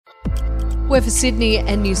We're for Sydney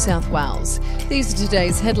and New South Wales. These are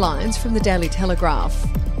today's headlines from the Daily Telegraph.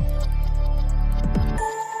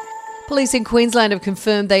 Police in Queensland have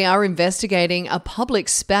confirmed they are investigating a public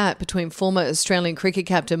spat between former Australian cricket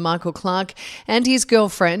captain Michael Clarke and his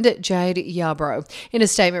girlfriend Jade Yarbrough. In a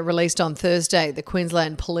statement released on Thursday, the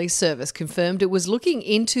Queensland Police Service confirmed it was looking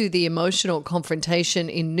into the emotional confrontation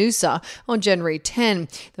in Noosa on January 10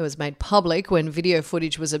 that was made public when video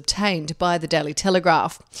footage was obtained by the Daily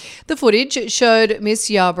Telegraph. The footage showed Miss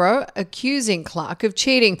Yarbrough accusing Clarke of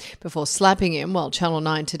cheating before slapping him while Channel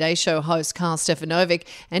 9 Today Show host Carl Stefanovic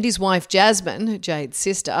and his wife Jasmine, Jade's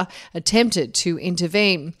sister, attempted to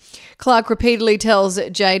intervene. Clarke repeatedly tells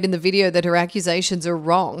Jade in the video that her accusations are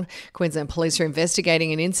wrong. Queensland police are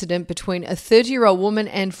investigating an incident between a 30-year-old woman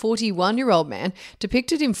and 41-year-old man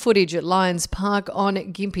depicted in footage at Lions Park on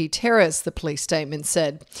Gympie Terrace, the police statement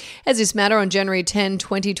said. As this matter on January 10,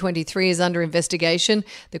 2023 is under investigation,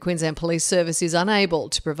 the Queensland Police Service is unable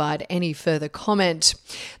to provide any further comment.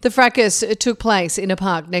 The fracas took place in a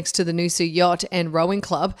park next to the Noosa Yacht and Rowing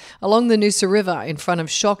Club along the Noosa River in front of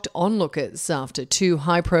shocked onlookers after two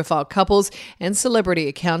high-profile couples and celebrity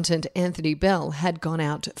accountant Anthony Bell had gone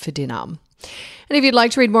out for dinner. And if you'd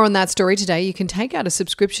like to read more on that story today, you can take out a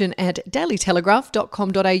subscription at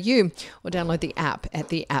dailytelegraph.com.au or download the app at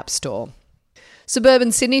the App Store.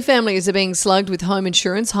 Suburban Sydney families are being slugged with home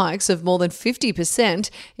insurance hikes of more than 50%,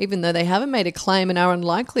 even though they haven't made a claim and are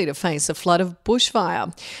unlikely to face a flood of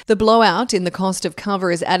bushfire. The blowout in the cost of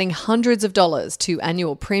cover is adding hundreds of dollars to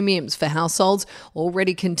annual premiums for households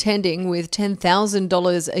already contending with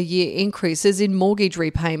 $10,000 a year increases in mortgage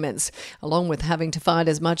repayments, along with having to find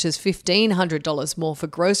as much as $1,500 more for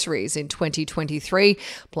groceries in 2023,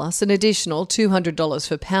 plus an additional $200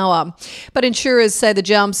 for power. But insurers say the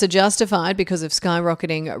jumps are justified because of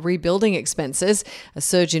skyrocketing rebuilding expenses, a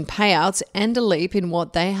surge in payouts, and a leap in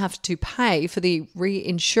what they have to pay for the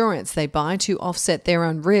reinsurance they buy to offset their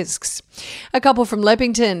own risks. A couple from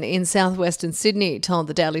Leppington in southwestern Sydney told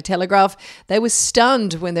the Daily Telegraph they were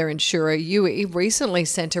stunned when their insurer, UE, recently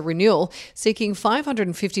sent a renewal seeking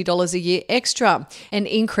 $550 a year extra, an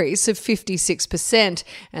increase of 56%,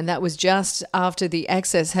 and that was just after the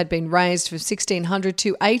excess had been raised from $1,600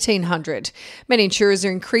 to $1,800. Many insurers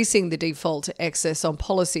are increasing the default excess on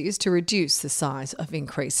policies to reduce the size of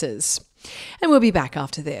increases. And we'll be back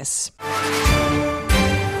after this.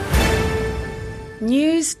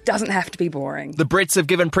 News doesn't have to be boring. The Brits have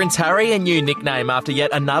given Prince Harry a new nickname after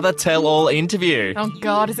yet another tell-all interview. Oh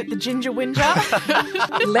God, is it the Ginger Whinger?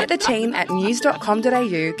 Let the team at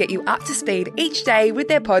news.com.au get you up to speed each day with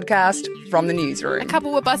their podcast, From the Newsroom. A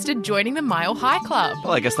couple were busted joining the Mile High Club.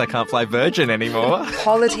 Well, I guess they can't fly Virgin anymore.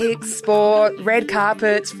 Politics, sport, red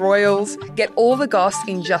carpets, royals. Get all the goss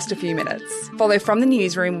in just a few minutes. Follow From the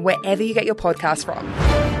Newsroom wherever you get your podcast from.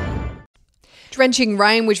 Drenching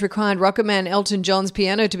rain, which required rocketman Elton John's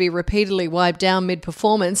piano to be repeatedly wiped down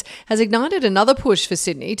mid-performance, has ignited another push for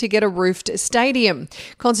Sydney to get a roofed stadium.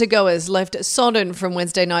 Concertgoers left sodden from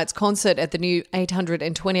Wednesday night's concert at the new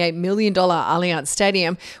 $828 million Allianz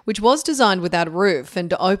Stadium, which was designed without a roof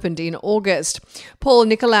and opened in August. Paul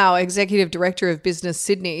Nicolau, Executive Director of Business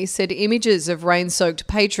Sydney, said images of rain-soaked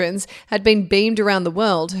patrons had been beamed around the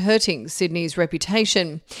world, hurting Sydney's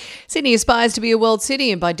reputation. Sydney aspires to be a world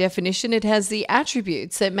city, and by definition it has the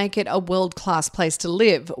attributes that make it a world-class place to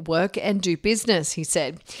live, work and do business, he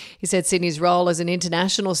said. He said Sydney's role as an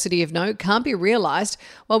international city of note can't be realised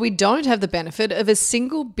while we don't have the benefit of a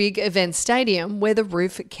single big event stadium where the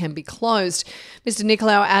roof can be closed. Mr.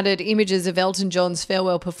 Nicolau added images of Elton John's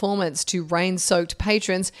farewell performance to rain-soaked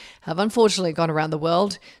patrons have unfortunately gone around the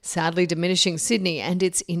world, sadly diminishing Sydney and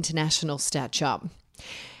its international stature.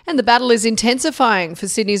 And the battle is intensifying for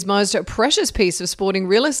Sydney's most precious piece of sporting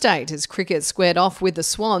real estate as cricket squared off with the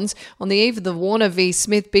Swans on the eve of the Warner v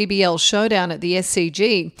Smith BBL showdown at the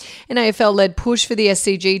SCG. An AFL-led push for the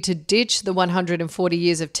SCG to ditch the 140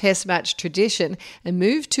 years of test match tradition and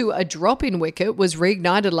move to a drop-in wicket was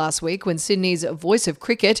reignited last week when Sydney's voice of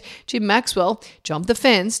cricket, Jim Maxwell, jumped the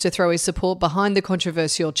fence to throw his support behind the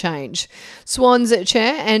controversial change. Swans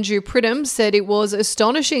chair Andrew Pridham said it was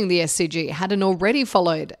astonishing the SCG hadn't already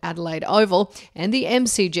followed Adelaide Oval and the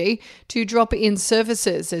MCG to drop in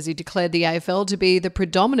services as he declared the AFL to be the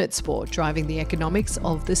predominant sport driving the economics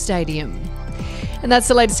of the stadium. And that's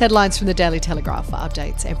the latest headlines from the Daily Telegraph. For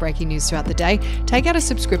updates and breaking news throughout the day, take out a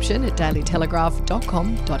subscription at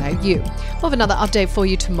dailytelegraph.com.au. We'll have another update for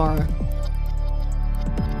you tomorrow.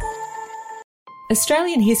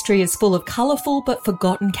 Australian history is full of colourful but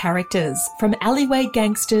forgotten characters, from alleyway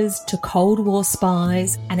gangsters to Cold War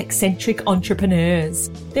spies and eccentric entrepreneurs.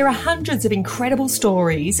 There are hundreds of incredible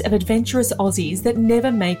stories of adventurous Aussies that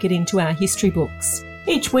never make it into our history books.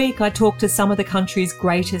 Each week I talk to some of the country's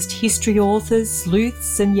greatest history authors,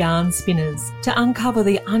 sleuths and yarn spinners to uncover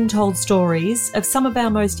the untold stories of some of our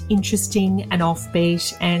most interesting and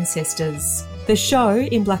offbeat ancestors. The show,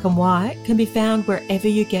 In Black and White, can be found wherever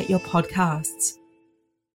you get your podcasts.